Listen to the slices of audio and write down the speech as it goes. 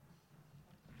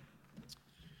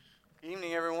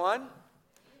Evening, everyone.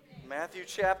 Matthew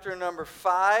chapter number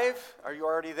 5. Are you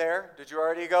already there? Did you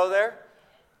already go there?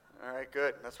 All right,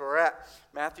 good. That's where we're at.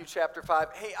 Matthew chapter 5.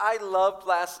 Hey, I loved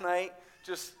last night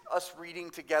just us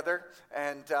reading together,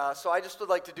 and so I just would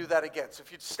like to do that again. So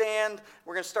if you'd stand,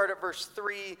 we're going to start at verse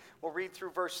 3. We'll read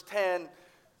through verse 10.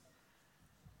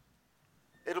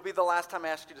 It'll be the last time I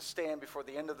ask you to stand before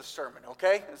the end of the sermon,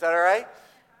 okay? Is that all right?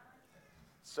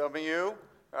 Some of you,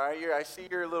 all right, I see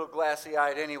you're a little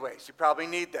glassy-eyed anyways. You probably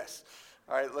need this.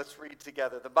 All right, let's read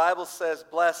together. The Bible says,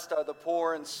 "Blessed are the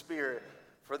poor in spirit,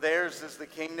 for theirs is the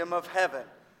kingdom of heaven.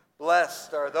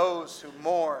 Blessed are those who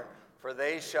mourn, for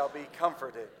they shall be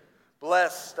comforted.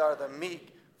 Blessed are the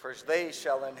meek, for they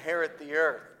shall inherit the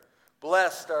earth.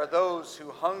 Blessed are those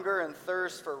who hunger and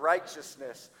thirst for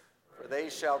righteousness, for they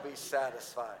shall be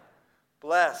satisfied.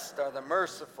 Blessed are the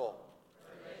merciful,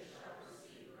 for they shall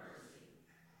receive mercy.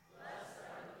 Blessed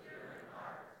are the pure in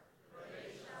heart, for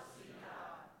they shall see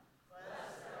God.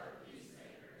 Blessed are the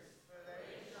peacemakers, for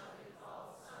they shall be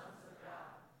called sons of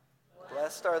God.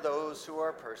 Blessed are those who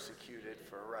are persecuted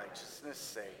for righteousness'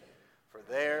 sake, for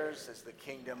theirs is the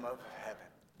kingdom of heaven."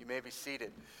 You may be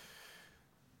seated.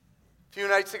 A few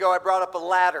nights ago, I brought up a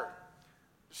ladder.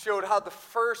 Showed how the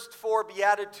first four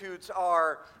Beatitudes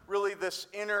are really this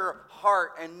inner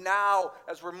heart. And now,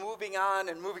 as we're moving on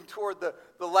and moving toward the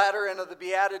latter end of the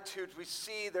Beatitudes, we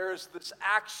see there's this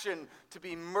action to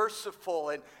be merciful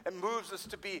and moves us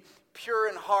to be pure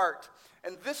in heart.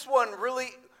 And this one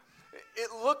really,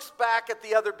 it looks back at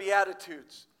the other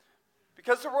Beatitudes.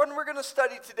 Because the one we're going to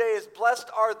study today is, blessed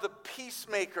are the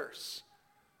peacemakers.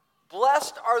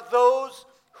 Blessed are those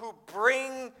who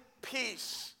bring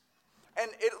peace. And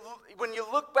when you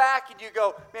look back and you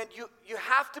go, man, you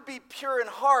have to be pure in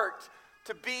heart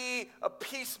to be a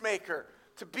peacemaker,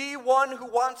 to be one who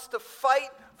wants to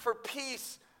fight for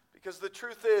peace, because the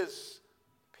truth is,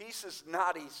 peace is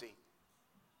not easy.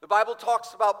 The Bible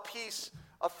talks about peace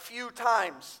a few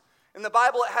times. In the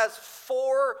Bible, it has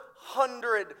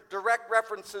 400 direct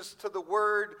references to the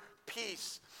word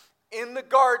peace. In the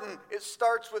garden, it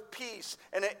starts with peace,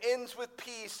 and it ends with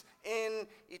peace in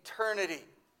eternity.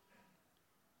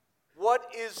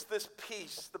 What is this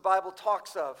peace the Bible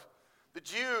talks of? The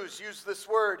Jews use this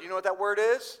word. You know what that word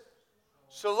is?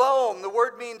 Shalom. The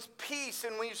word means peace.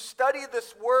 And when you study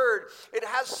this word, it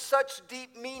has such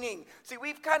deep meaning. See,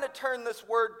 we've kind of turned this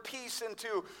word peace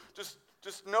into just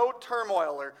no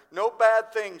turmoil or no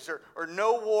bad things or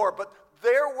no war. But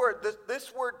their word,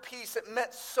 this word peace, it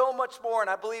meant so much more. And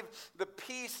I believe the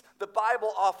peace the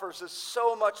Bible offers is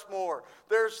so much more.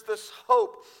 There's this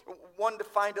hope. One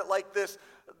defined it like this: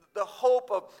 the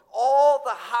hope of all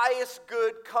the highest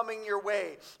good coming your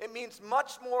way. It means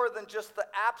much more than just the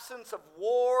absence of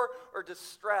war or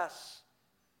distress.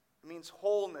 It means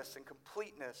wholeness and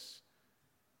completeness.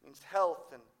 It means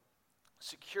health and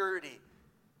security,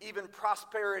 even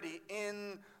prosperity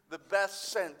in the best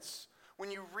sense. When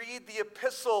you read the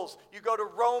epistles, you go to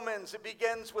Romans, it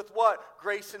begins with what?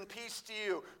 Grace and peace to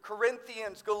you.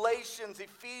 Corinthians, Galatians,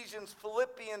 Ephesians,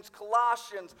 Philippians,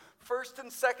 Colossians, 1st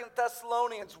and 2nd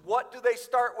Thessalonians. What do they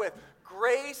start with?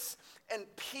 Grace and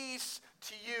peace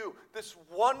to you. This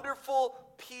wonderful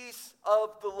peace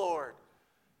of the Lord.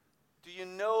 Do you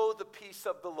know the peace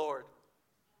of the Lord?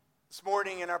 This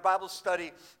morning in our Bible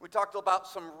study, we talked about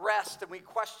some rest, and we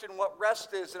questioned what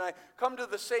rest is. And I come to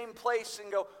the same place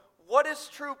and go, what is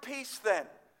true peace then?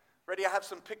 Ready, I have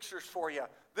some pictures for you.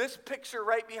 This picture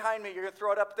right behind me, you're going to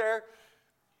throw it up there.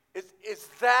 Is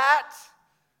that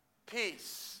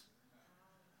peace?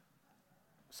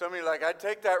 Some of you are like, I'd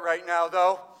take that right now,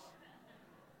 though.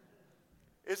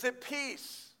 Is it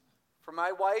peace? For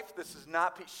my wife, this is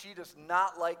not peace. She does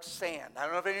not like sand. I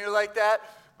don't know if any of you like that,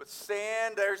 but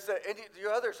sand, any of you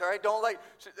others, all right, don't like,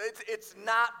 it's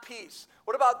not peace.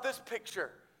 What about this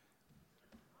picture?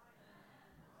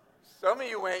 Some of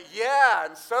you went, yeah,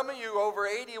 and some of you over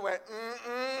 80 went,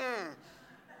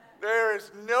 There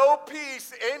is no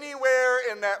peace anywhere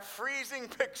in that freezing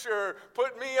picture.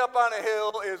 Put me up on a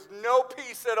hill is no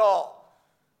peace at all.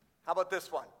 How about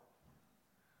this one?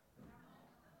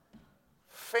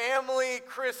 Family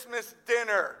Christmas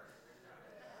dinner.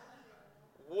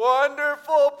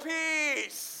 Wonderful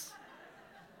peace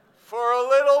for a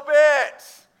little bit.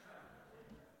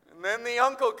 And then the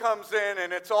uncle comes in,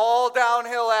 and it's all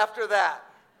downhill after that.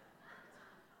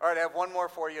 All right, I have one more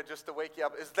for you just to wake you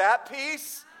up. Is that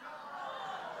peace?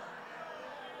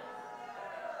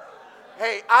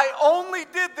 Hey, I only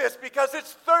did this because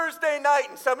it's Thursday night,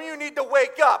 and some of you need to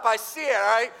wake up. I see it, all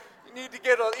right? You need to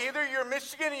get, either you're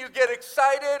Michigan and you get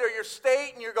excited, or you're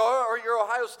State and you go, or you're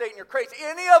Ohio State and you're crazy.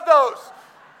 Any of those.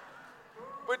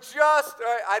 But just,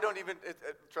 I don't even,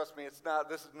 trust me,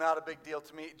 this is not a big deal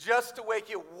to me. Just to wake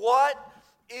you, what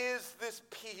is this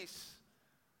peace?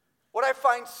 What I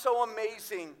find so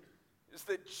amazing is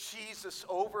that Jesus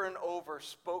over and over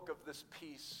spoke of this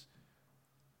peace.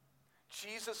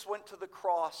 Jesus went to the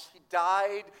cross, he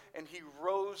died, and he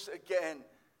rose again.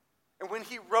 And when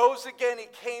he rose again, he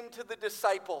came to the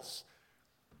disciples.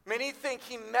 Many think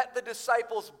he met the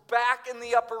disciples back in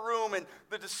the upper room, and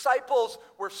the disciples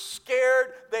were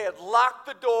scared. They had locked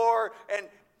the door, and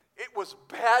it was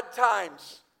bad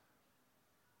times.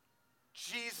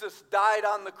 Jesus died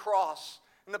on the cross.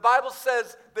 And the Bible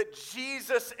says that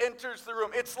Jesus enters the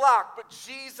room. It's locked, but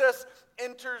Jesus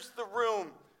enters the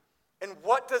room. And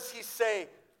what does he say?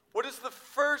 What is the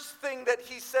first thing that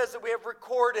he says that we have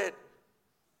recorded?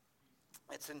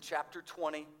 It's in chapter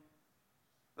 20.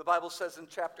 The Bible says in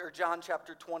John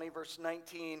chapter 20, verse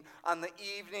 19, on the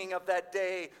evening of that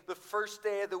day, the first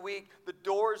day of the week, the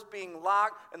doors being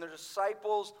locked, and the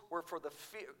disciples were for the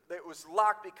fear, it was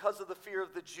locked because of the fear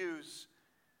of the Jews.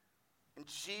 And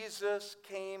Jesus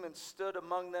came and stood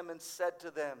among them and said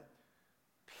to them,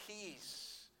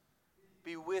 "Peace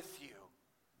be with you."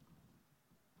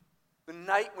 The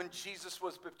night when Jesus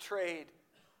was betrayed,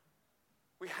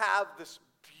 we have this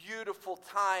beautiful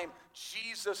time,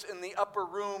 Jesus in the upper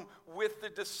room with the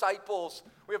disciples.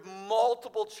 We have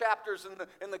multiple chapters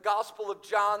in the Gospel of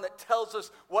John that tells us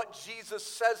what Jesus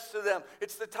says to them.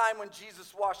 It's the time when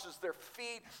Jesus washes their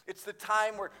feet. It's the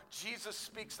time where Jesus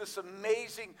speaks this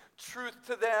amazing truth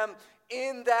to them.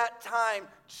 In that time,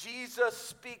 Jesus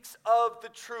speaks of the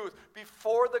truth.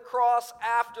 Before the cross,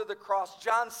 after the cross.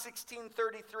 John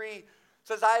 16:33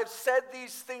 says, "I have said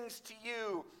these things to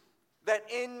you, that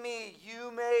in me you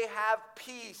may have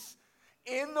peace.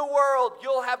 In the world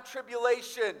you'll have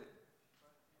tribulation.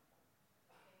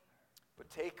 But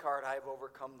take heart, I have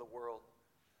overcome the world."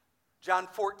 John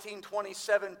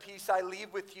 14:27, "Peace I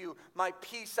leave with you, my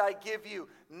peace I give you.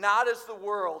 Not as the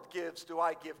world gives do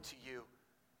I give to you."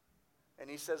 And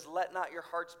he says, "Let not your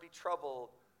hearts be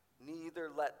troubled, neither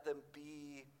let them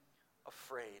be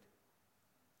afraid."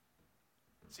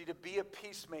 See, to be a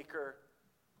peacemaker,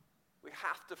 we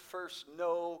have to first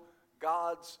know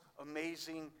God's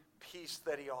amazing peace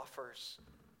that he offers.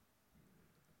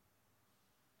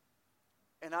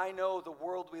 And I know the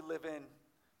world we live in,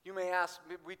 you may ask,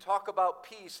 we talk about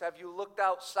peace. Have you looked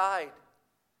outside?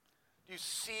 Do you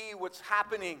see what's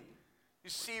happening? You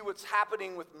see what's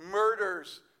happening with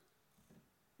murders,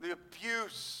 the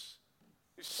abuse.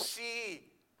 You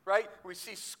see, right? We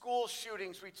see school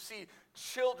shootings. We see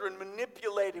children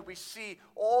manipulated. We see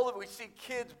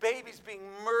kids, babies being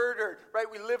murdered, right?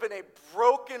 We live in a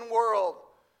broken world.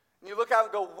 And you look out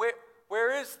and go,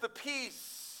 where is the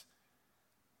peace?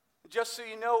 Just so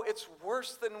you know, it's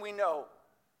worse than we know.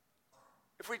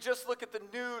 If we just look at the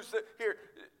news, here,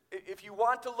 if you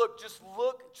want to look,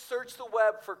 search the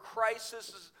web for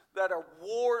crises that are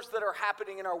wars that are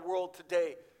happening in our world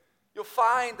today. You'll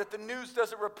find that the news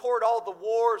doesn't report all the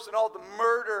wars and all the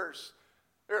murders.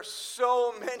 There are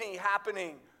so many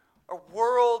happening. Our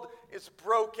world is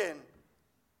broken.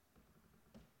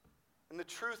 And the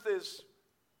truth is,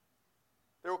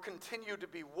 there will continue to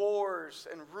be wars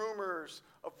and rumors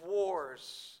of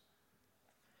wars.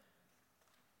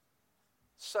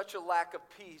 Such a lack of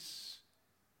peace.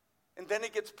 And then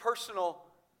it gets personal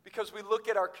because we look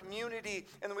at our community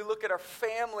and we look at our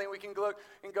family and we can look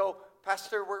and go,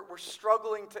 "Pastor, we're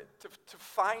struggling to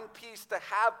find peace, to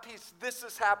have peace. This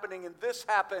is happening and this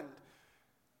happened."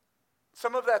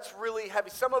 Some of that's really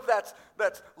heavy. Some of that's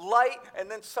light,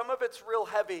 and then some of it's real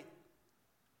heavy.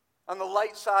 On the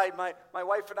light side, my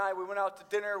wife and I, we went out to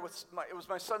dinner. It was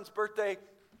my son's birthday,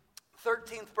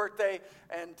 13th birthday,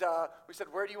 and we said,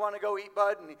 "Where do you want to go eat,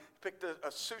 bud?" And he picked a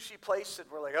sushi place, and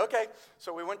we're like, "Okay."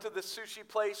 So we went to the sushi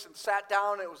place and sat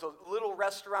down. It was a little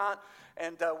restaurant,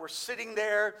 and we're sitting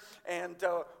there, and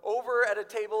over at a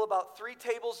table about 3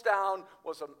 tables down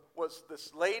was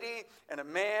this lady and a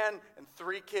man and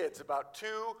 3 kids, about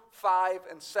 2, 5,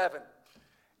 and 7.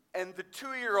 And the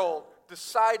 2-year-old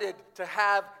decided to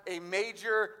have a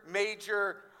major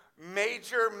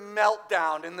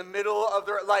meltdown in the middle of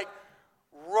their,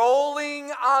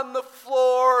 rolling on the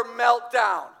floor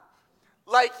meltdown,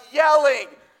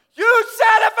 yelling, "You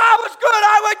said if I was good,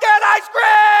 I would get ice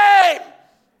cream!"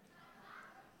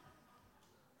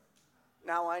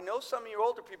 Now, I know some of you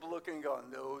older people looking and going,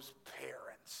 "Those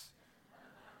parents."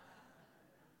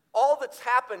 All that's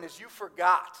happened is you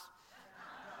forgot.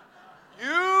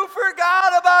 You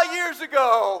forgot about years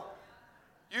ago.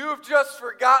 You've just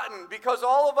forgotten, because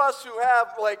all of us who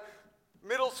have,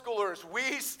 middle schoolers,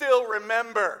 we still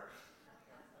remember.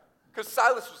 Because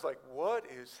Silas was like, what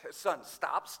is, son,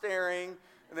 stop staring.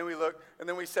 And then we looked, and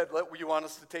then we said, you want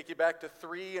us to take you back to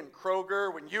 3 and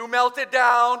Kroger when you melted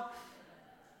down?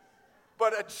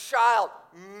 But a child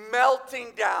melting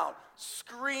down,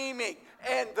 screaming,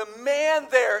 and the man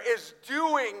there is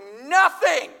doing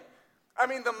nothing. I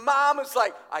mean, the mom is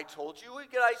like, I told you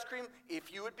we'd get ice cream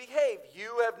if you would behave.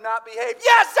 You have not behaved.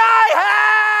 Yes,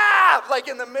 I have! Like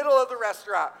in the middle of the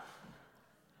restaurant.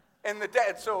 And the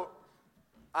dad, so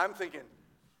I'm thinking,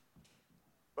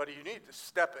 buddy, you need to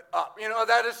step it up.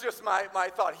 That is just my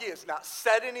thought. He has not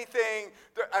said anything.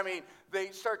 They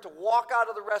start to walk out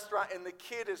of the restaurant, and the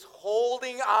kid is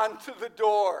holding on to the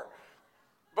door.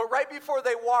 But right before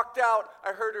they walked out,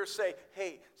 I heard her say,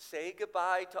 hey, say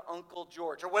goodbye to Uncle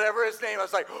George, or whatever his name. I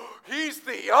was like, oh, he's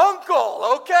the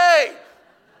uncle, okay.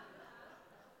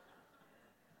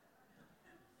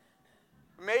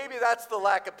 Maybe that's the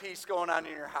lack of peace going on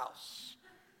in your house.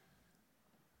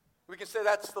 We can say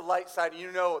that's the light side.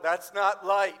 That's not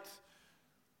light.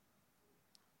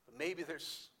 But maybe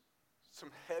there's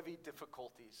some heavy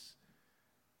difficulties.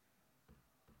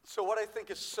 So what I think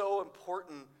is so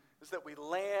important is that we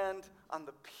land on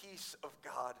the peace of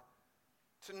God,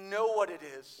 to know what it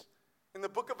is. In the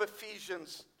book of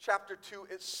Ephesians, chapter 2,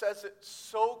 it says it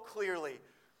so clearly.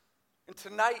 And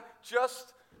tonight,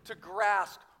 just to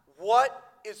grasp what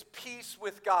is peace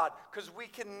with God, because we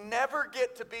can never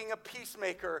get to being a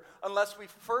peacemaker unless we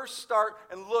first start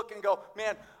and look and go,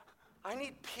 man, I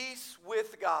need peace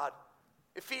with God.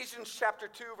 Ephesians chapter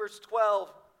 2, verse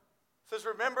 12 says,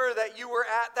 remember that you were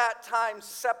at that time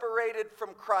separated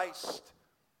from Christ,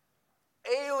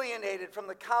 alienated from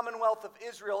the commonwealth of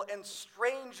Israel, and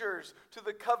strangers to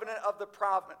the covenant of the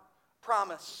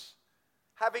promise,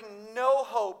 having no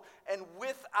hope and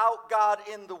without God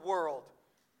in the world.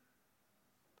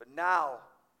 But now,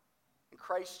 in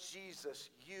Christ Jesus,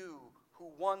 you who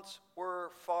once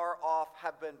were far off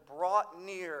have been brought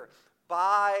near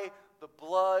by the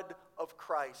blood of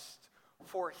Christ.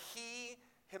 For he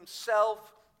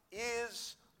himself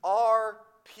is our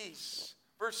peace.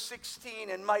 Verse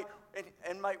 16, and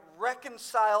might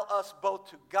reconcile us both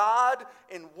to God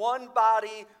in one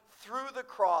body through the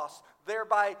cross,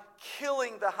 thereby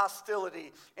killing the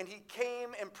hostility. And he came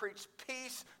and preached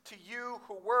peace to you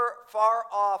who were far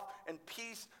off, and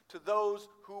peace to those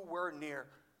who were near.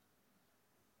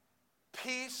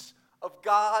 Peace of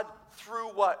God through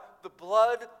what? The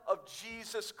blood of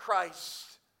Jesus Christ.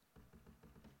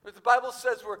 But the Bible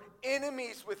says we're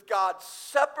enemies with God,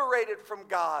 separated from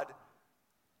God.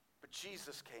 But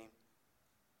Jesus came.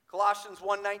 Colossians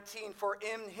 1:19, for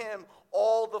in him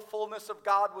all the fullness of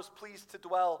God was pleased to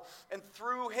dwell, and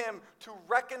through him to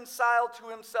reconcile to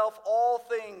himself all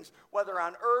things, whether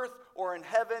on earth or in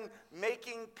heaven,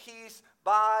 making peace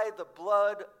by the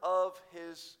blood of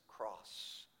his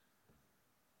cross.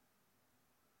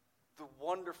 The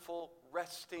wonderful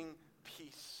resting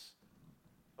peace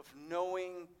of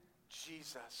knowing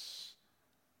Jesus.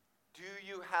 Do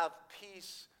you have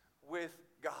peace with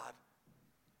God?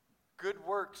 Good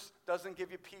works doesn't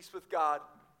give you peace with God.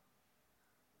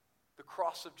 The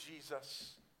cross of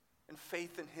Jesus and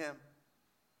faith in him.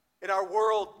 In our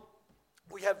world,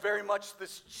 we have very much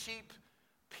this cheap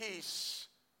peace.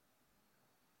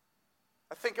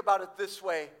 I think about it this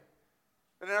way.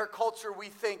 And in our culture, we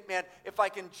think, man, if I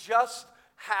can just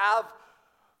have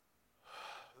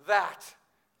that.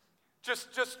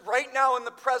 Just right now in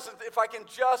the present, if I can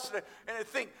just, and I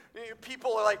think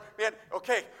people are like, man,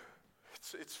 okay,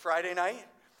 it's Friday night.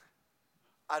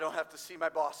 I don't have to see my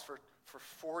boss for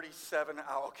 47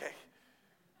 hours. Okay.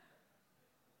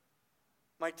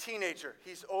 My teenager,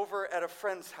 he's over at a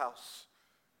friend's house.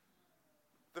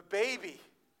 The baby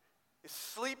is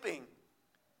sleeping.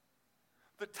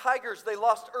 The Tigers, they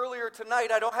lost earlier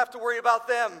tonight. I don't have to worry about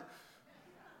them.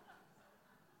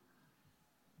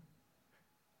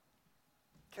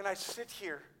 Can I sit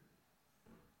here?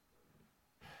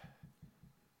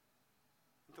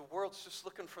 The world's just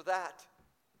looking for that.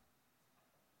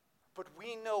 But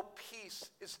we know peace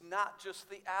is not just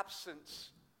the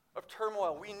absence of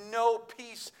turmoil. We know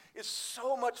peace is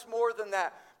so much more than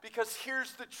that. Because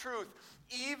here's the truth.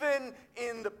 Even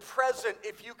in the present,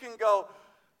 if you can go,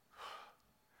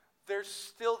 there's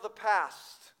still the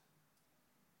past.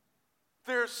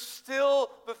 There's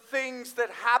still the things that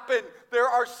happen. There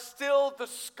are still the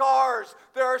scars.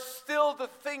 There are still the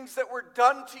things that were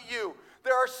done to you.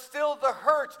 There are still the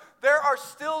hurts. There are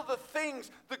still the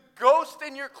things, the ghost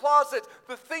in your closet,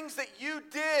 the things that you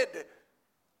did.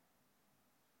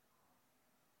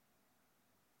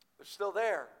 They're still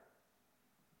there.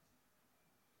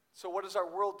 So what does our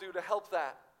world do to help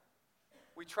that?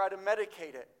 We try to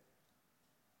medicate it.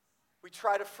 we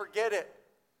try to forget it.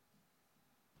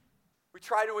 We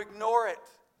try to ignore it.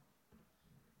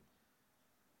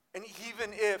 And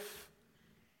even if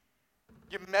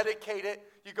you medicate it,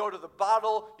 you go to the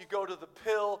bottle, you go to the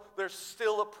pill, there's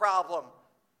still a problem.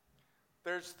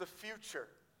 There's the future.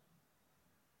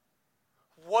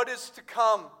 What is to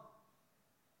come?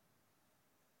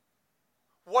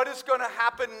 What is going to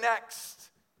happen next?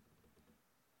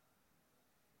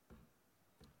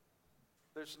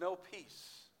 There's no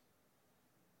peace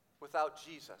without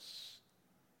Jesus.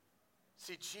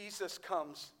 See, Jesus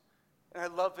comes, and I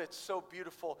love it, so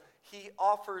beautiful. He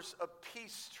offers a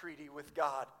peace treaty with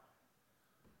God.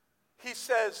 He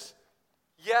says,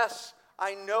 yes,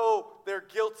 I know they're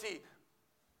guilty,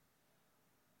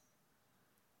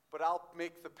 but I'll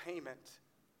make the payment.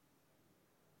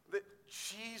 That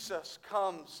Jesus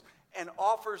comes and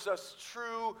offers us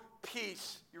true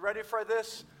peace. You ready for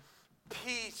this?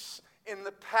 Peace in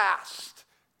the past.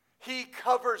 He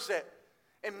covers it.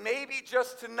 And maybe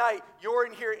just tonight, you're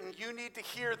in here and you need to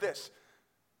hear this.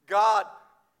 God,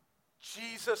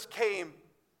 Jesus came.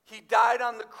 He died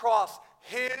on the cross.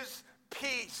 His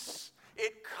peace,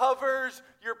 it covers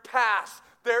your past.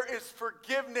 There is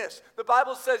forgiveness. The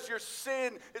Bible says your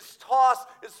sin is tossed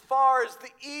as far as the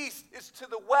east is to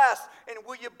the west. And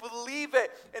will you believe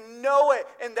it and know it?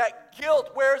 And that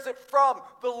guilt, where is it from?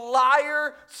 The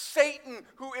liar, Satan,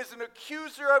 who is an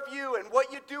accuser of you. And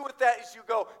what you do with that is you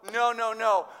go, no, no,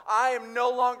 no. I am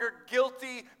no longer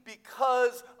guilty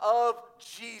because of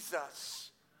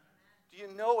Jesus. Do you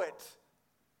know it?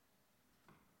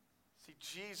 See,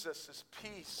 Jesus is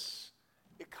peace.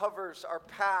 It covers our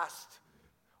past.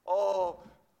 Oh,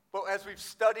 but as we've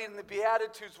studied in the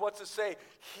Beatitudes, what's it say?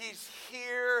 He's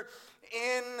here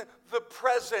in the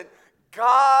present.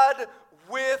 God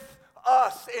with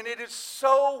us. And it is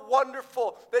so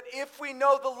wonderful that if we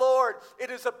know the Lord, it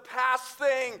is a past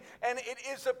thing and it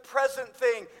is a present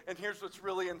thing. And here's what's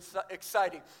really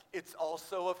exciting. It's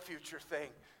also a future thing.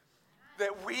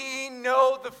 That we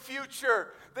know the future,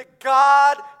 that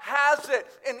God has it.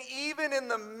 And even in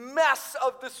the mess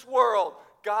of this world,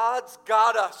 God's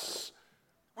got us.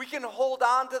 We can hold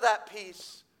on to that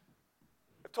peace.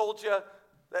 I told you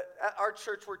that at our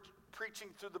church we're preaching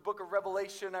through the book of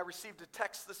Revelation. I received a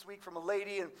text this week from a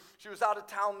lady, and she was out of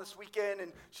town this weekend,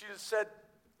 and she just said,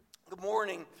 good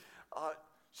morning.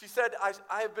 She said,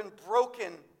 I have been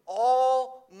broken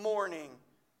all morning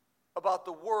about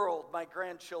the world my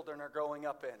grandchildren are growing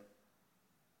up in.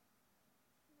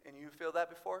 And you feel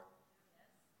that before?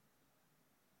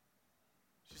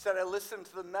 She said, I listened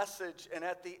to the message and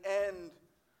at the end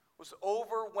was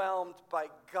overwhelmed by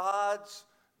God's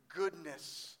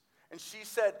goodness. And she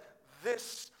said,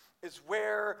 this is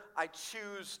where I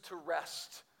choose to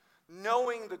rest,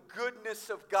 knowing the goodness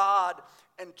of God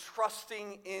and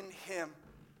trusting in Him.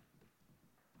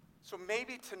 So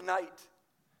maybe tonight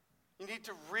you need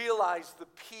to realize the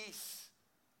peace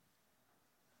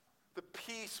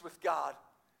with God.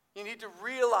 You need to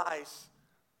realize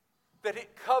that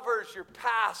it covers your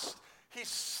past. He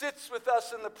sits with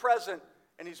us in the present,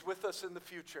 and He's with us in the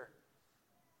future.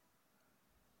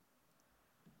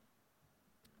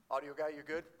 Audio guy, you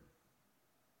good?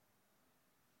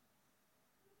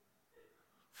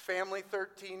 Family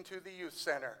 13 to the youth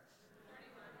center.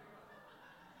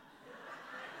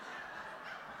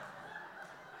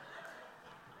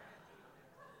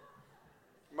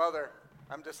 Mother,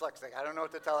 I'm dyslexic. I don't know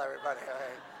what to tell everybody.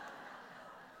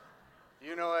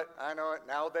 You know it. I know it.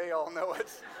 Now they all know it.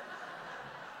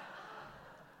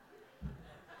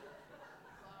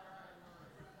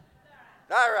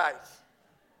 All right.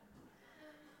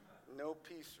 No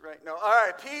peace right now. All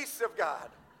right, peace of God.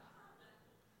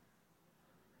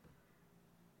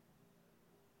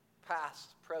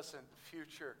 Past, present,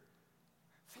 future.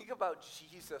 Think about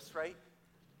Jesus, right?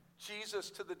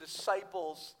 Jesus to the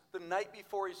disciples the night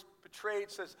before He's betrayed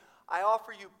says, I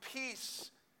offer you peace.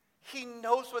 He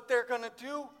knows what they're going to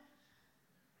do.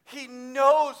 He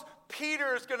knows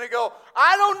Peter is going to go,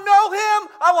 I don't know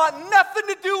him. I want nothing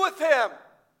to do with him.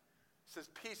 He says,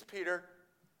 peace, Peter.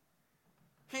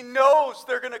 He knows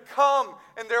they're going to come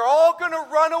and they're all going to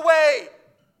run away.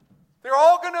 They're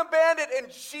all going to abandon it.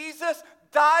 And Jesus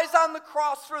dies on the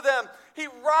cross for them. He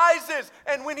rises,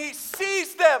 and when He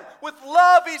sees them with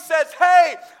love, He says,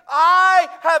 hey, I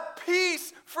have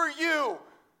peace for you.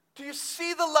 Do you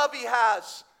see the love He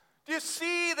has? Do you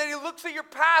see that He looks at your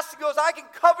past and goes, I can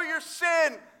cover your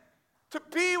sin to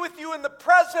be with you in the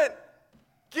present?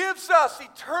 Gives us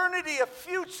eternity, a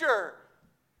future.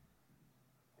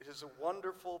 It is a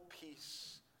wonderful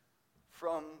peace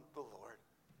from the Lord.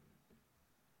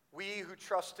 We who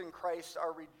trust in Christ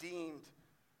are redeemed,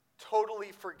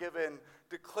 totally forgiven,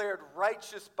 declared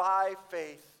righteous by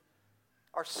faith.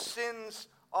 Our sins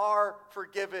are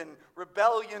forgiven.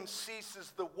 Rebellion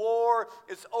ceases. The war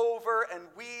is over, and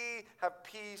we have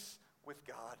peace with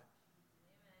God.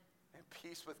 Amen. And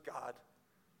peace with God.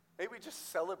 Maybe we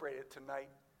just celebrate it tonight.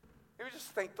 Maybe we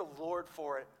just thank the Lord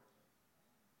for it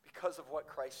because of what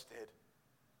Christ did.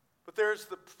 But there's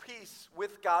the peace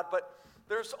with God, but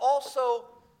there's also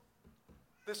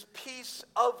this peace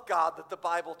of God that the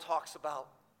Bible talks about.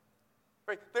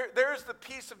 Right? There's the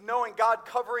peace of knowing God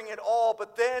covering it all,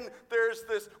 but then there's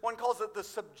this, one calls it the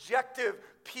subjective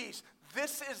peace.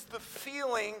 This is the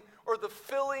feeling or the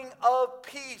filling of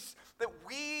peace, that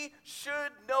we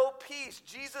should know peace.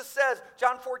 Jesus says,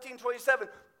 John 14:27,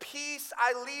 peace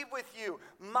I leave with you,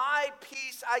 my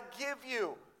peace I give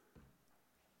you.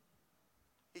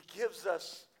 He gives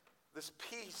us this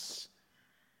peace.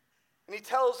 And he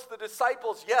tells the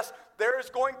disciples, yes, there is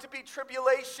going to be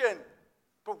tribulation,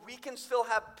 but we can still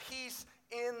have peace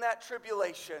in that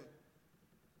tribulation.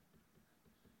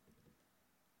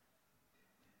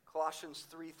 Colossians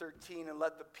 3:13, and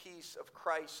let the peace of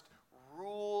Christ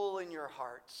rule in your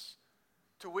hearts,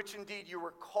 to which indeed you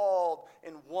were called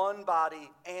in one body,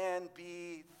 and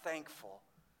be thankful.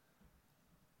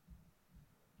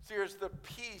 So here's the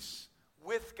peace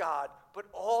with God, but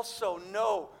also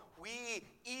know we,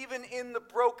 even in the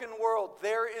broken world,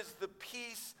 there is the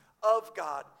peace of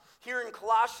God. Here in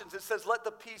Colossians it says, let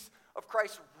the peace of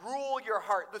Christ rule your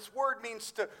heart. This word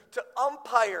means to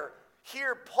umpire.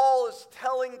 Here Paul is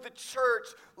telling the church,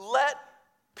 let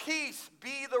peace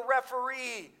be the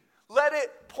referee. Let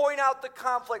it point out the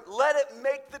conflict. Let it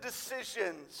make the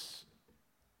decisions.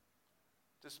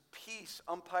 Does peace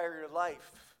umpire your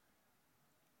life?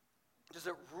 Does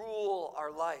it rule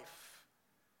our life?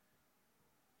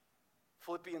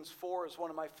 Philippians 4 is one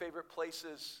of my favorite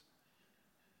places.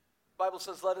 The Bible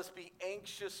says, let us be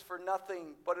anxious for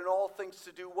nothing, but in all things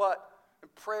to do what? In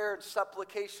prayer and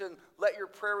supplication, let your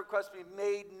prayer requests be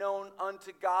made known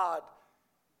unto God.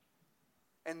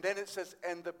 And then it says,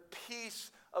 and the peace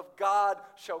of God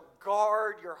shall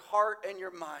guard your heart and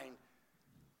your mind.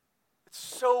 It's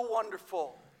so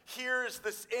wonderful. Here's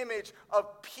this image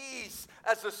of peace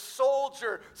as a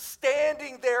soldier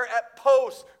standing there at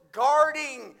post,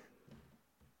 guarding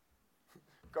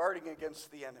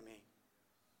against the enemy.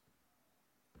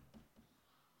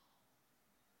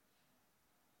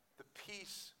 The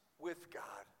peace with God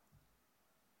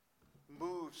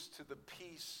moves to the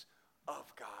peace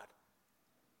of God.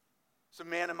 There's a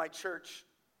man in my church,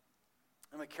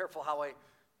 I'm careful how I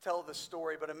tell this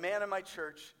story, but a man in my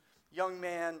church, young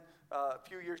man, a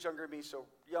few years younger than me, so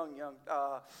young.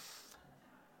 But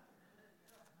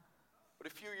a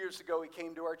few years ago, he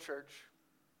came to our church,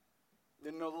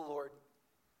 didn't know the Lord,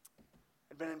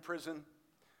 had been in prison,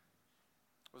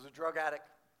 was a drug addict,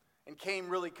 and came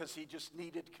really because he just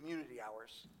needed community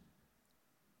hours.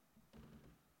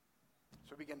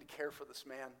 So we began to care for this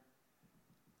man.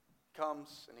 He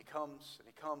comes, and he comes, and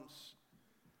he comes,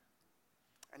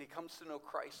 and he comes to know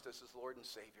Christ as his Lord and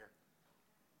Savior.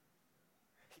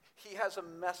 He has a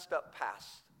messed up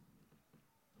past.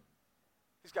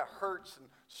 He's got hurts and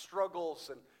struggles,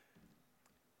 and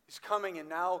he's coming, and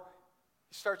now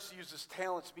he starts to use his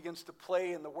talents, begins to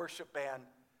play in the worship band,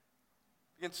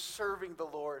 begins serving the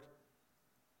Lord.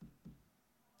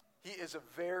 He is a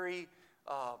very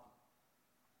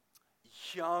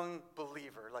young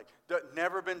believer,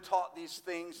 never been taught these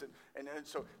things, and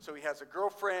so he has a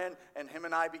girlfriend, and him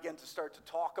and I begin to start to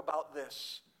talk about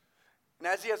this. And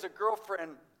as he has a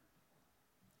girlfriend,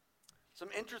 some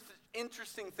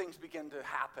interesting things begin to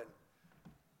happen.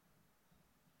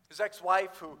 His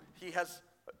ex-wife, who he has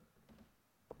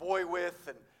a boy with,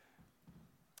 and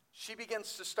she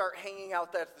begins to start hanging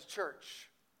out at the church.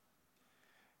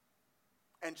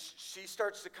 And she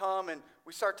starts to come, and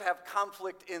we start to have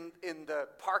conflict in the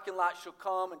parking lot. She'll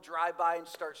come and drive by and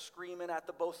start screaming at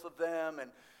the both of them.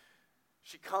 And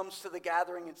she comes to the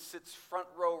gathering and sits front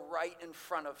row right in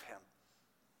front of him.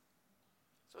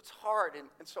 So it's hard,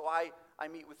 and so I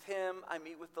meet with him, I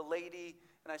meet with the lady,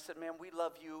 and I said, man, we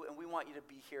love you, and we want you to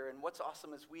be here. And what's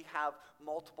awesome is we have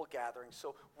multiple gatherings.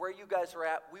 So where you guys are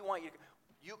at, we want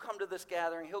you come to this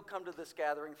gathering, he'll come to this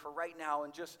gathering for right now,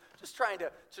 and just trying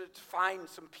to find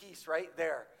some peace right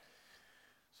there.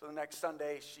 So the next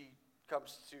Sunday, she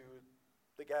comes to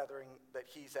the gathering that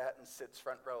he's at and sits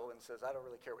front row and says, I don't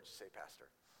really care what you say, Pastor.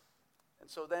 And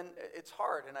so then it's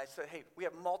hard, and I said, hey, we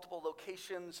have multiple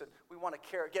locations, and we want to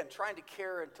care, again, trying to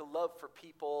care and to love for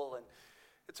people, and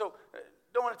so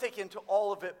don't want to take you into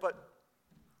all of it, but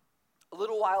a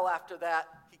little while after that,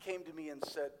 he came to me and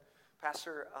said,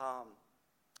 Pastor,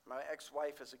 my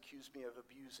ex-wife has accused me of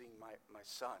abusing my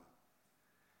son.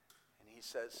 he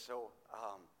says,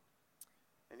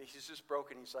 and he's just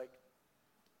broken. He's like,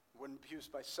 wouldn't abuse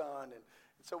my son. And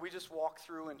so we just walk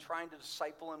through and trying to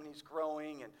disciple him, and he's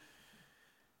growing. And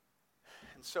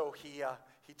so he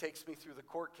takes me through the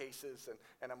court cases,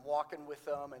 and I'm walking with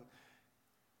him. And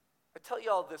I tell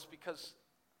you all this because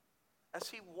as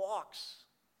he walks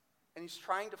and he's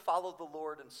trying to follow the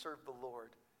Lord and serve the Lord,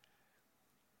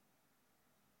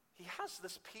 he has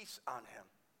this peace on him.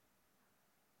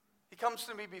 He comes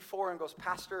to me before and goes,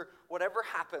 Pastor, whatever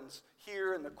happens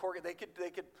here in the court,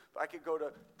 I could go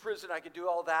to prison, I could do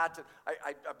all that, and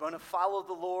I'm going to follow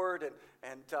the Lord,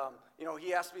 and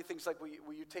he asked me things like, will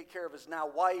you take care of his now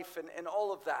wife, and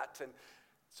all of that, and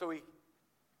so he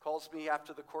calls me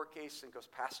after the court case and goes,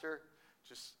 Pastor,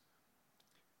 he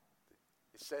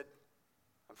said,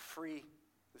 I'm free.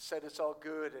 He said it's all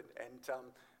good, and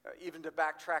even to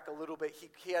backtrack a little bit,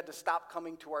 he had to stop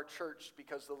coming to our church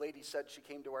because the lady said she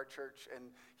came to our church and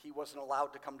he wasn't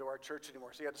allowed to come to our church anymore.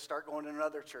 So he had to start going to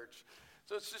another church.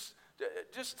 So it's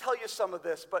just tell you some of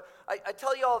this. But I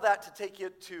tell you all that to take you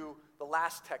to the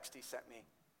last text he sent me.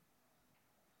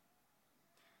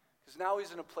 Because now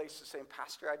he's in a place of saying,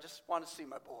 Pastor, I just want to see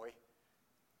my boy.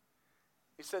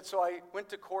 He said, so I went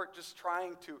to court just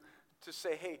trying to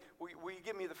say, hey, will you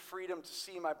give me the freedom to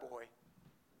see my boy?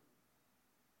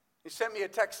 He sent me a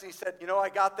text and he said, I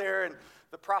got there and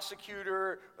the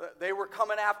prosecutor, they were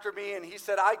coming after me, and he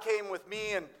said, I came with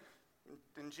me and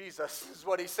Jesus is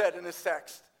what he said in his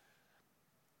text.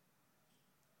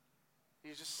 He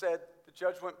just said, the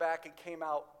judge went back and came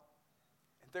out,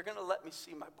 and they're going to let me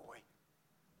see my boy.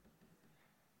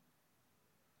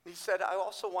 He said, I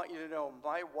also want you to know,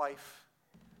 my wife,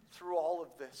 through all of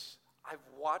this, I've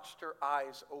watched her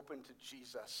eyes open to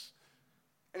Jesus.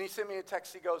 And he sent me a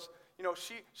text, he goes,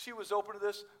 she was open to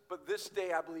this, but this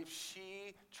day I believe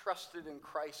she trusted in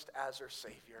Christ as her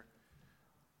Savior.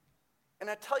 And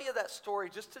I tell you that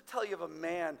story just to tell you of a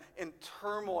man in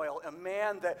turmoil, a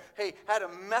man that, had a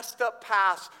messed up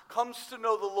past, comes to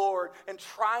know the Lord, and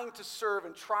trying to serve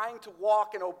and trying to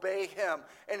walk and obey him.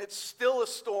 And it's still a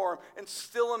storm and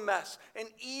still a mess. And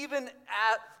even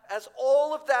as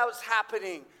all of that was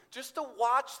happening, just to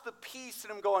watch the peace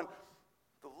in him going,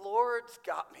 the Lord's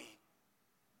got me.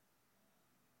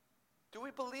 Do we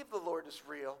believe the Lord is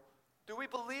real? Do we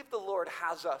believe the Lord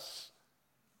has us?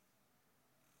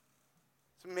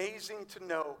 It's amazing to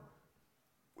know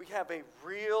we have a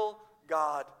real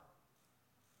God.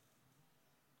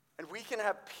 And we can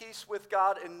have peace with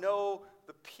God and know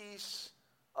the peace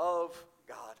of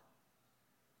God.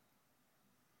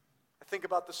 I think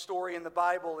about the story in the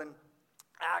Bible in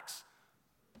Acts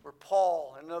where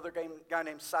Paul and another guy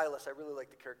named Silas, I really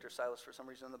like the character Silas for some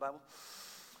reason in the Bible.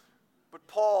 But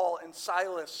Paul and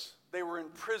Silas, they were in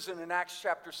prison in Acts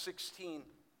chapter 16.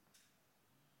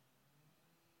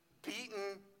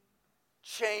 Beaten,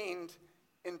 chained,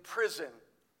 in prison.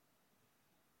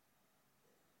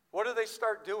 What do they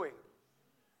start doing?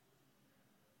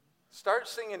 Start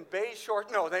singing Bay Shore.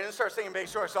 No, they didn't start singing Bay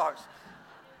Shore songs.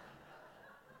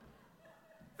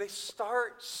 They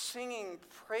start singing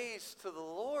praise to the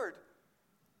Lord.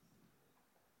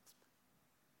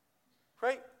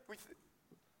 Right?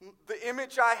 The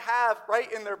image I have,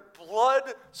 right, in their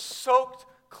blood-soaked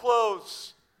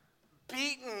clothes,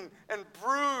 beaten and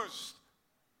bruised,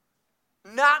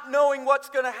 not knowing what's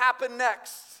going to happen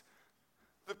next.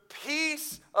 The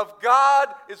peace of God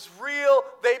is real.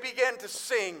 They begin to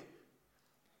sing.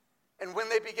 And when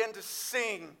they begin to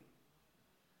sing,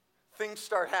 things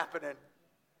start happening.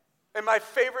 And my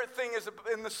favorite thing is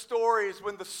in the story is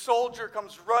when the soldier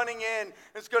comes running in and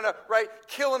is going to,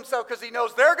 kill himself because he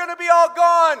knows they're going to be all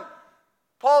gone.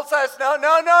 Paul says, no,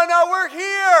 we're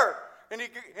here. And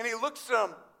he looks at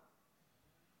them.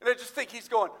 And I just think he's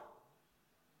going,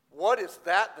 what is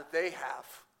that they have?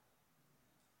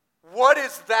 What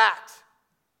is that?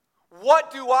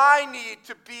 What do I need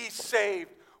to be saved?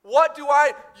 You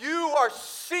are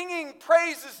singing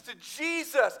praises to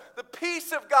Jesus, the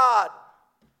peace of God.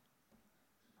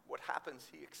 What happens?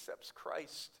 He accepts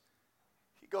Christ.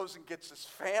 He goes and gets his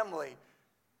family.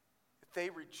 They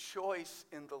rejoice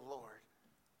in the Lord.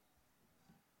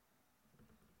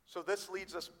 So this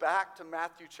leads us back to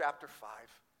Matthew chapter 5.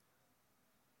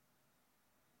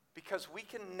 Because we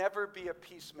can never be a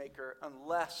peacemaker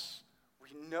unless we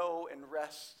know and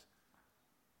rest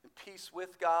in peace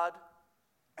with God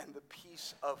and the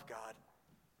peace of God.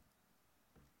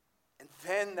 And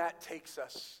then that takes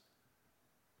us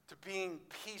to being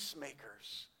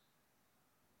peacemakers.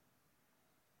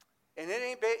 And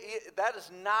that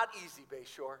is not easy,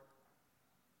 Bayshore.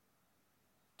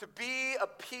 To be a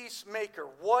peacemaker,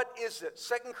 what is it?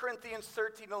 2 Corinthians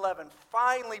 13:11.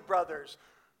 Finally, brothers,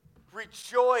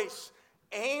 rejoice,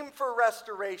 aim for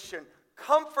restoration,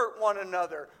 comfort one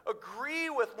another, agree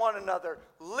with one another,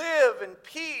 live in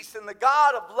peace, and the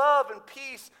God of love and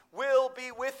peace will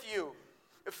be with you.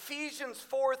 Ephesians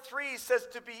 4:3 says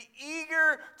to be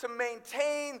eager to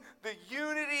maintain the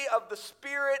unity of the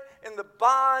Spirit in the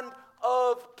bond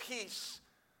of peace.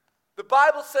 The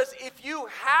Bible says if you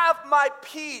have my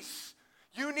peace,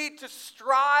 you need to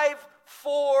strive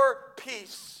for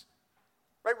peace.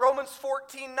 Right? Romans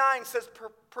 14:9 says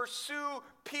pursue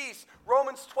peace.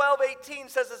 Romans 12:18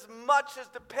 says as much as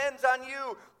depends on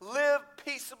you, live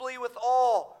peaceably with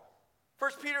all.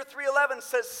 1 Peter 3:11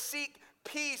 says seek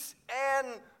peace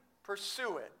and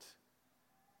pursue it.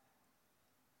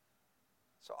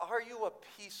 So are you a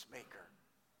peacemaker?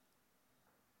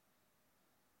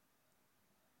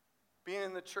 Being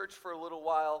in the church for a little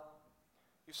while,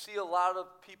 you see a lot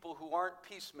of people who aren't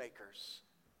peacemakers.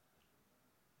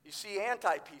 You see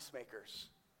anti-peacemakers.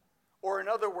 Or in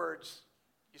other words,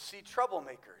 you see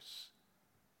troublemakers.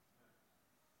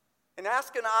 And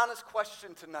ask an honest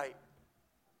question tonight.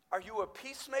 Are you a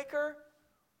peacemaker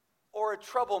or a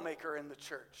troublemaker in the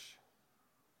church?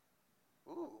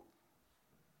 Ooh.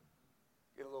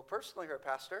 Get a little personal here,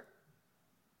 Pastor.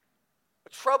 A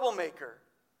troublemaker.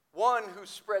 One who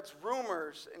spreads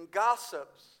rumors and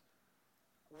gossips.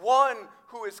 One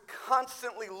who is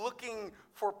constantly looking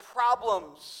for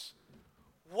problems.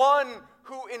 One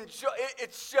who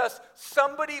it's just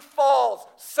somebody falls,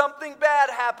 something bad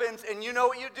happens, and you know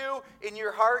what you do? In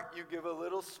your heart, you give a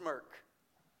little smirk.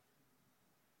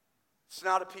 It's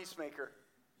not a peacemaker.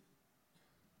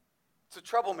 It's a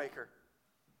troublemaker.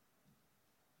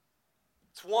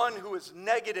 It's one who is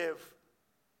negative.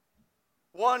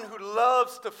 One who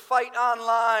loves to fight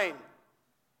online.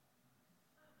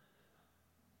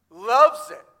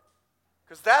 Loves it.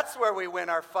 Because that's where we win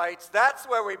our fights. That's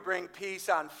where we bring peace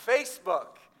on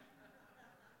Facebook.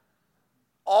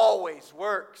 Always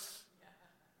works.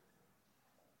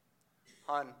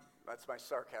 Hun, that's my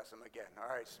sarcasm again.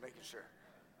 All right, just making sure.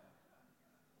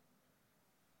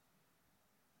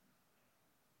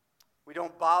 We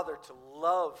don't bother to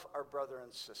love our brother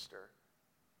and sister.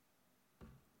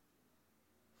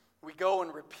 We go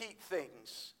and repeat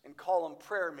things and call them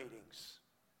prayer meetings.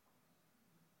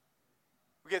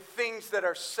 We get things that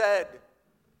are said,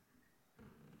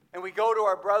 and we go to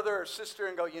our brother or sister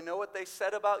and go, you know what they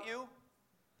said about you?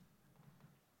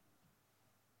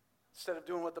 Instead of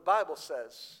doing what the Bible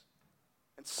says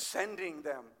and sending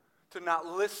them to not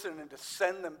listen and to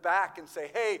send them back and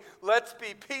say, hey, let's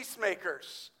be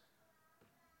peacemakers.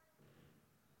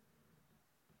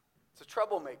 It's a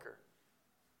troublemaker.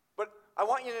 But I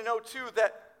want you to know, too,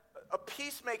 that a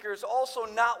peacemaker is also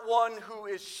not one who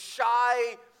is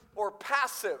shy or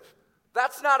passive.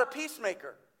 That's not a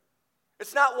peacemaker.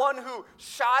 It's not one who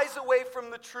shies away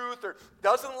from the truth or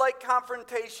doesn't like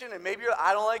confrontation. And maybe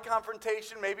I don't like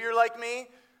confrontation. Maybe you're like me.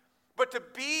 But to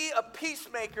be a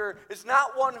peacemaker is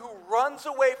not one who runs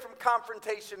away from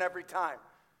confrontation every time.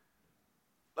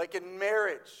 Like in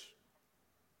marriage.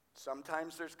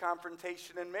 Sometimes there's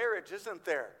confrontation in marriage, isn't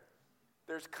there?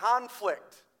 There's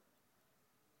conflict.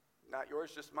 Not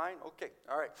yours, just mine? Okay,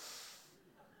 all right.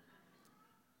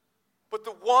 But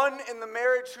the one in the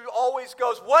marriage who always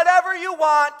goes, whatever you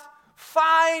want,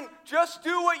 fine, just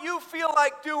do what you feel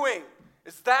like doing.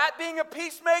 Is that being a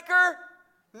peacemaker?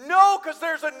 No, because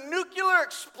there's a nuclear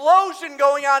explosion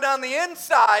going on the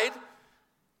inside.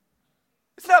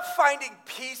 It's not finding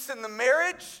peace in the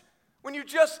marriage when you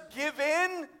just give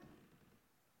in.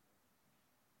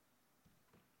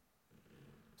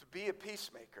 To be a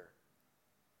peacemaker,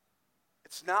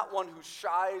 it's not one who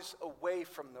shies away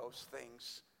from those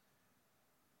things.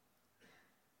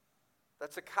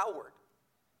 That's a coward.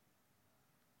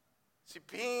 See,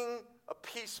 being a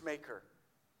peacemaker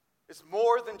is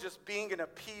more than just being an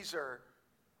appeaser.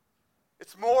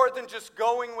 It's more than just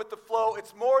going with the flow.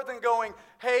 It's more than going,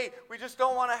 hey, we just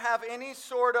don't want to have any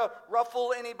sort of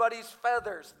ruffle anybody's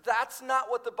feathers. That's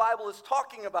not what the Bible is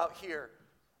talking about here.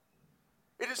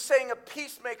 It is saying a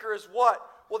peacemaker is what?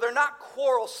 Well, they're not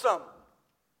quarrelsome.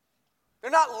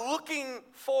 They're not looking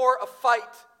for a fight.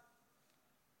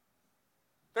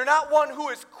 They're not one who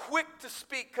is quick to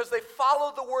speak because they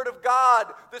follow the word of God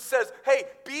that says, hey,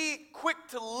 be quick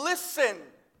to listen.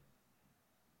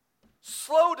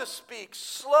 Slow to speak,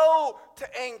 slow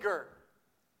to anger.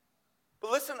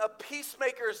 But listen, a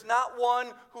peacemaker is not one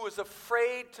who is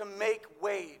afraid to make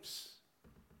waves.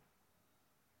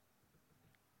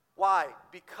 Why?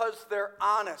 Because they're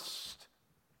honest.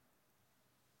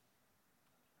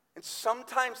 And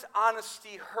sometimes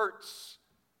honesty hurts.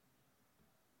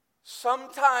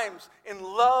 Sometimes in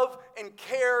love and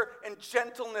care and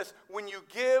gentleness, when you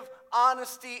give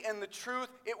honesty and the truth,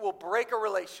 it will break a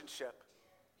relationship.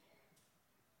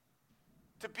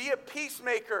 To be a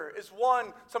peacemaker is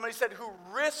one, somebody said, who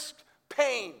risked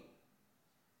pain.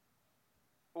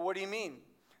 Well, what do you mean?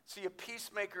 See, a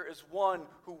peacemaker is one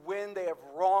who, when they have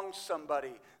wronged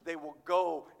somebody, they will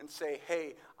go and say,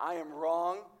 hey, I am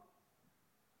wrong,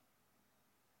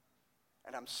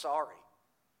 and I'm sorry.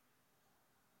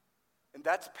 And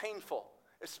that's painful,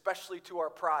 especially to our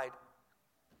pride.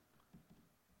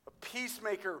 A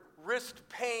peacemaker risked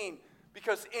pain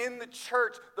because in the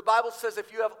church, the Bible says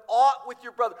if you have aught with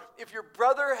your brother, if your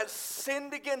brother has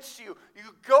sinned against you, you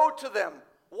go to them.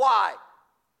 Why?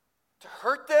 To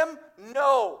hurt them?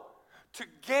 No. To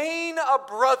gain a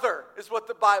brother is what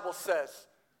the Bible says.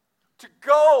 To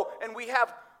go and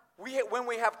when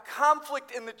we have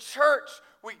conflict in the church,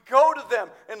 we go to them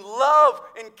in love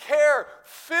and care,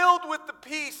 filled with the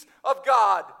peace of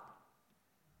God,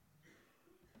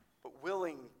 but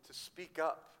willing to speak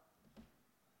up.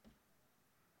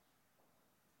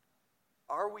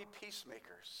 Are we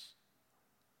peacemakers?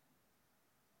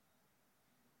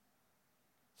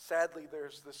 Sadly,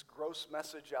 there's this gross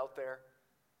message out there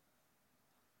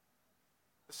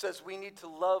that says we need to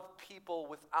love people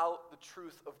without the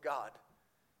truth of God.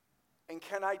 And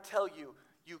can I tell you,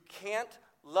 you can't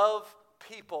love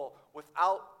people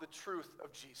without the truth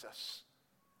of Jesus.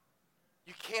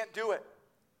 You can't do it.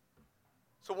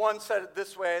 So one said it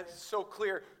this way, it's so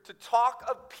clear. To talk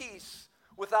of peace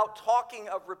without talking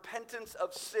of repentance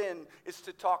of sin is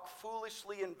to talk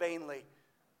foolishly and vainly.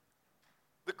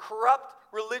 The corrupt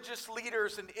religious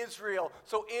leaders in Israel.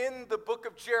 So in the book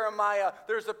of Jeremiah,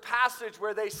 there's a passage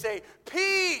where they say,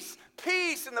 peace,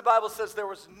 peace. And the Bible says there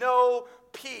was no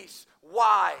peace.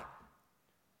 Why?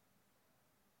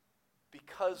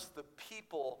 Because the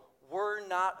people were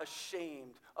not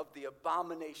ashamed of the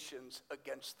abominations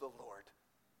against the Lord.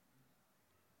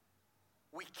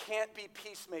 We can't be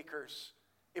peacemakers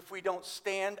if we don't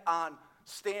stand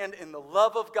in the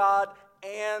love of God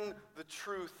and the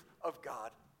truth of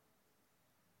God.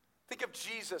 Think of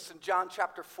Jesus in John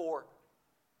chapter 4.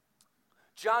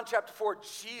 John chapter 4,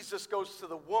 Jesus goes to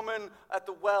the woman at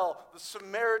the well, the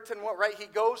Samaritan one, right? He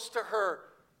goes to her.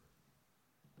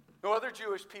 No other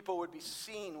Jewish people would be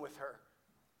seen with her.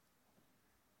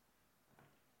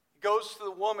 He goes to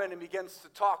the woman and begins to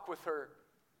talk with her,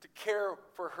 to care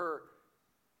for her.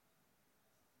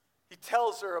 He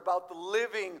tells her about the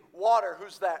living water.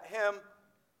 Who's that? Him.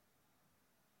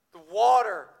 The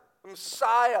water, the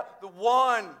Messiah, the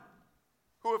one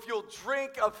who, if you'll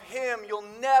drink of him, you'll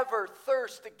never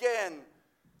thirst again.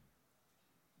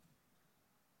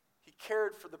 He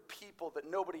cared for the people that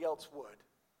nobody else would.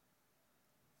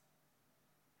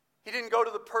 He didn't go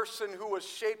to the person who was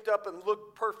shaped up and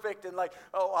looked perfect and like,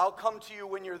 oh, I'll come to you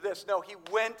when you're this. No, he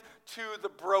went to the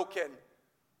broken.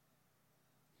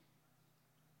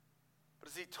 But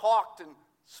as he talked and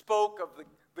spoke of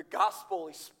the gospel,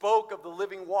 he spoke of the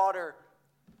living water,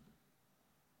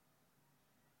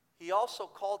 he also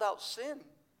called out sin.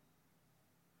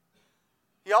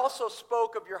 He also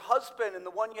spoke of your husband, and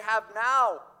the one you have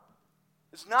now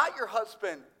is not your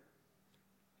husband.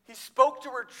 He spoke to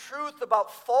her truth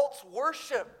about false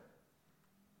worship.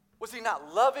 Was he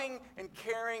not loving and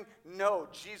caring? No,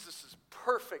 Jesus is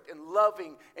perfect and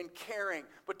loving and caring.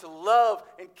 But to love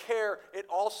and care, it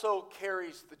also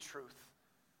carries the truth.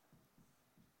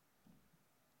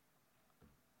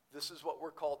 This is what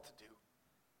we're called to do.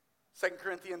 2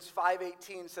 Corinthians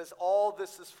 5:18 says, all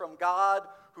this is from God,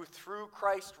 who through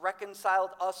Christ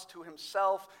reconciled us to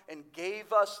himself and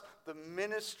gave us the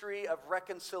ministry of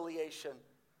reconciliation.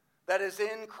 That is,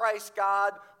 in Christ,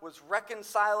 God was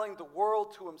reconciling the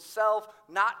world to himself,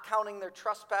 not counting their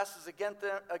trespasses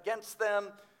against them,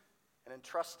 and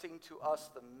entrusting to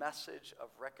us the message of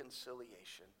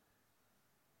reconciliation.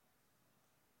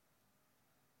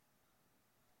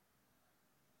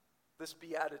 This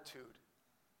beatitude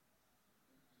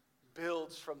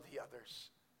builds from the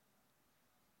others.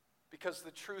 Because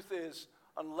the truth is,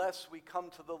 unless we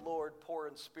come to the Lord poor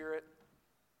in spirit,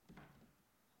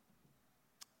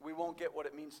 we won't get what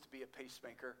it means to be a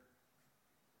pacemaker.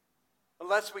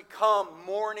 Unless we come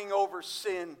mourning over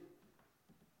sin,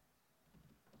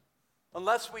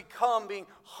 unless we come being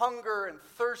hunger and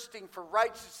thirsting for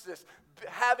righteousness,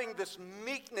 having this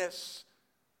meekness,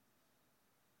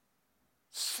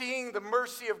 seeing the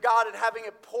mercy of God and having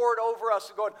it poured over us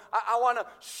and going, I want to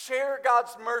share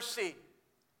God's mercy.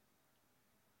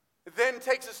 It then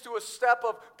takes us to a step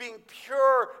of being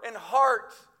pure in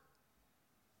heart.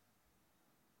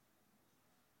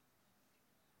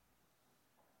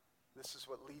 This is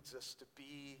what leads us to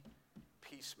be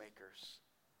peacemakers.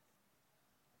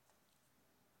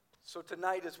 So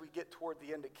tonight, as we get toward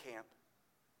the end of camp,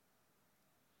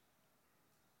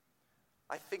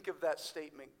 I think of that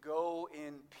statement, go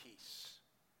in peace.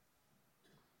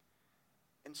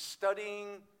 In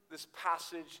studying this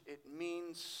passage, it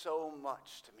means so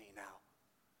much to me now.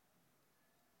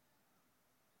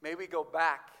 May we go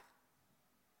back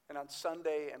and on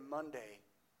Sunday and Monday,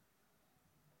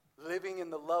 living in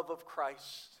the love of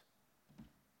Christ,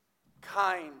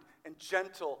 kind and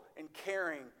gentle and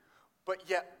caring, but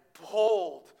yet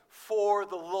bold for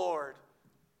the Lord.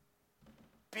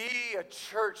 Be a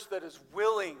church that is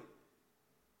willing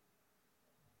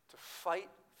to fight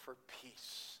for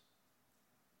peace.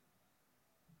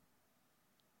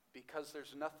 Because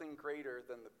there's nothing greater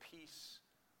than the peace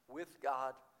with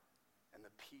God and the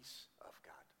peace of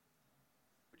God.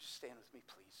 Would you stand with me,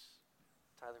 please?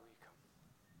 Tyler, will you come?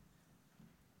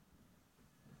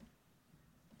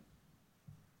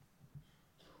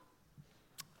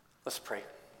 Let's pray.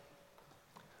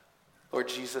 Lord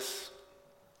Jesus,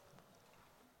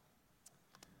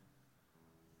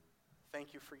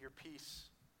 thank you for your peace.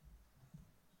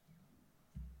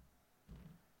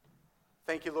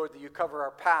 Thank you, Lord, that you cover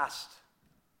our past,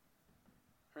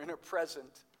 our inner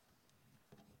present.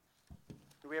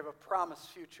 We have a promised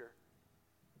future.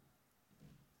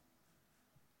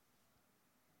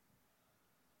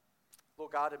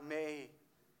 Lord God, may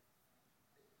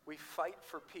we fight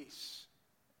for peace.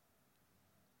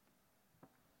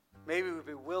 Maybe we'd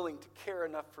be willing to care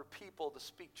enough for people to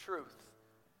speak truth.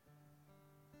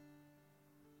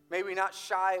 May we not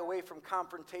shy away from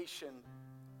confrontation.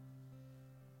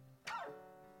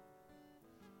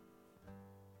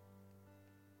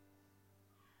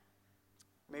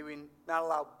 May we not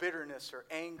allow bitterness or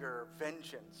anger or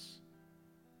vengeance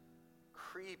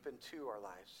creep into our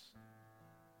lives.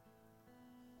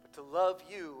 But to love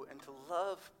you and to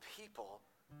love people,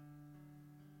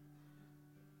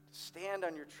 to stand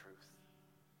on your truth.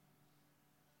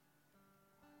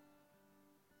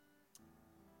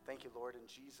 Thank you, Lord, in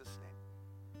Jesus' name.